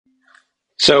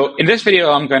So in this video,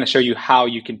 I'm going to show you how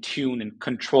you can tune and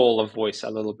control a voice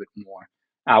a little bit more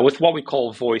with what we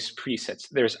call voice presets.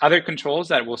 There's other controls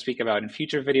that we'll speak about in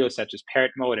future videos, such as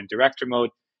parrot mode and director mode.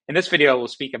 In this video, we'll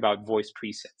speak about voice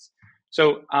presets.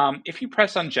 So if you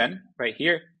press on Jen right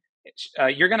here,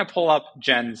 you're going to pull up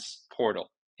Jen's portal.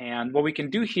 And what we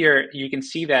can do here, you can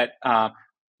see that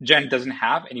Jen doesn't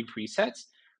have any presets,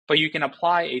 but you can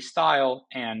apply a style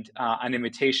and an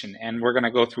imitation. And we're going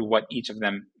to go through what each of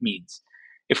them means.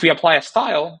 If we apply a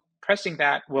style, pressing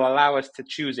that will allow us to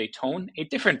choose a tone, a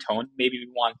different tone. Maybe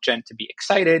we want Jen to be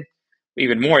excited,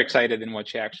 even more excited than what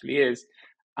she actually is.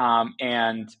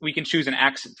 And we can choose an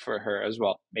accent for her as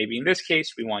well. Maybe in this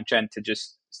case, we want Jen to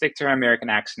just stick to her American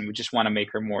accent. We just want to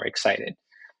make her more excited.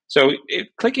 So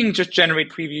clicking just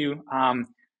generate preview,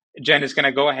 Jen is going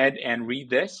to go ahead and read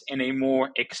this in a more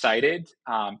excited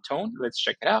tone. Let's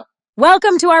check it out.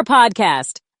 Welcome to our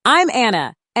podcast. I'm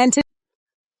Anna, and today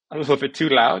a little bit too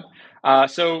loud.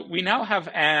 So we now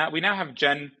have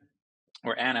Jen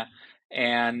or Anna,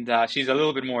 and she's a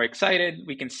little bit more excited.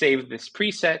 We can save this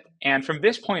preset, and from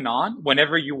this point on,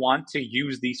 whenever you want to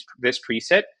use this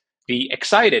preset, the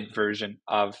excited version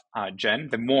of Jen,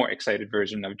 the more excited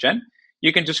version of Jen,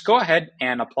 you can just go ahead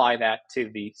and apply that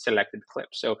to the selected clip.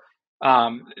 So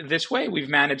this way, we've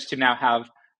managed to now have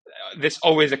this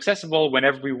always accessible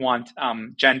whenever we want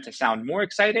Jen to sound more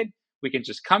excited. We can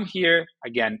just come here,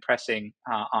 again, pressing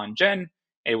on Jen.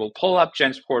 It will pull up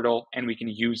Jen's portal, and we can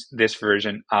use this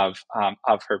version of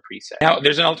her preset. Now,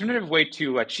 there's an alternative way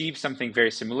to achieve something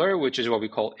very similar, which is what we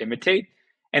call imitate.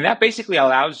 And that basically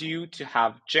allows you to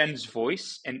have Jen's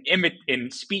voice and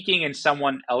in speaking in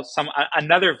someone else,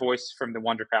 another voice from the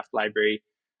Wondercraft library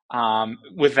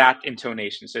with that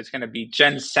intonation. So it's going to be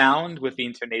Jen's sound with the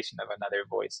intonation of another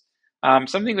voice.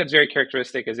 Something that's very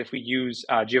characteristic is if we use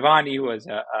Giovanni, who has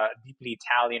a deeply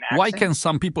Italian accent. Why can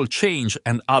some people change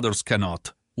and others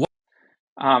cannot?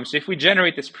 So if we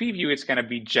generate this preview, it's going to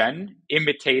be Jen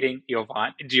imitating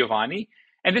Giovanni.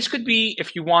 And this could be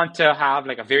if you want to have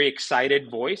like a very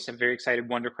excited voice, a very excited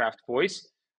Wondercraft voice.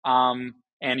 And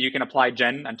you can apply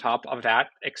Jen on top of that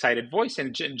excited voice,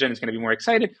 and Jen is going to be more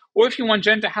excited. Or if you want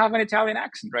Jen to have an Italian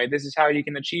accent, right? This is how you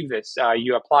can achieve this.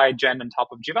 You apply Jen on top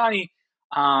of Giovanni.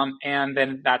 And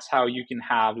then that's how you can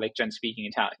have like Jen speaking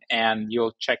Italian, and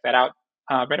you'll check that out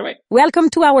right away. Welcome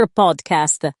to our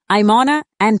podcast. I'm Anna,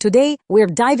 and today we're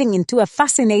diving into a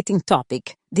fascinating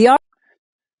topic.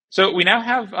 So we now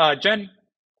have Jen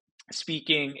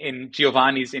speaking in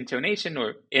Giovanni's intonation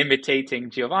or imitating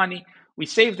Giovanni. We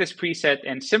save this preset,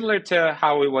 and similar to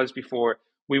how it was before,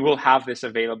 we will have this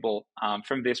available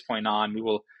from this point on.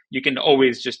 You can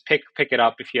always just pick it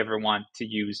up if you ever want to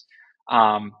use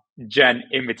Jen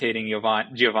imitating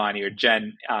Giovanni or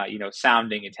Jen,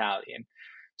 sounding Italian.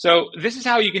 So this is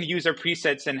how you can use our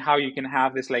presets and how you can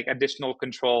have this like additional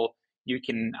control. You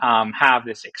can have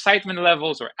this excitement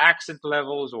levels or accent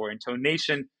levels or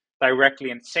intonation directly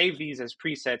and save these as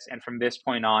presets. And from this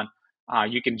point on,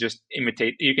 you can just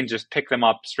pick them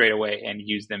up straight away and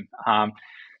use them.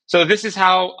 So this is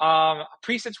how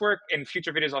presets work. In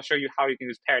future videos, I'll show you how you can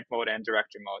use parrot mode and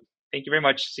director mode. Thank you very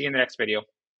much. See you in the next video.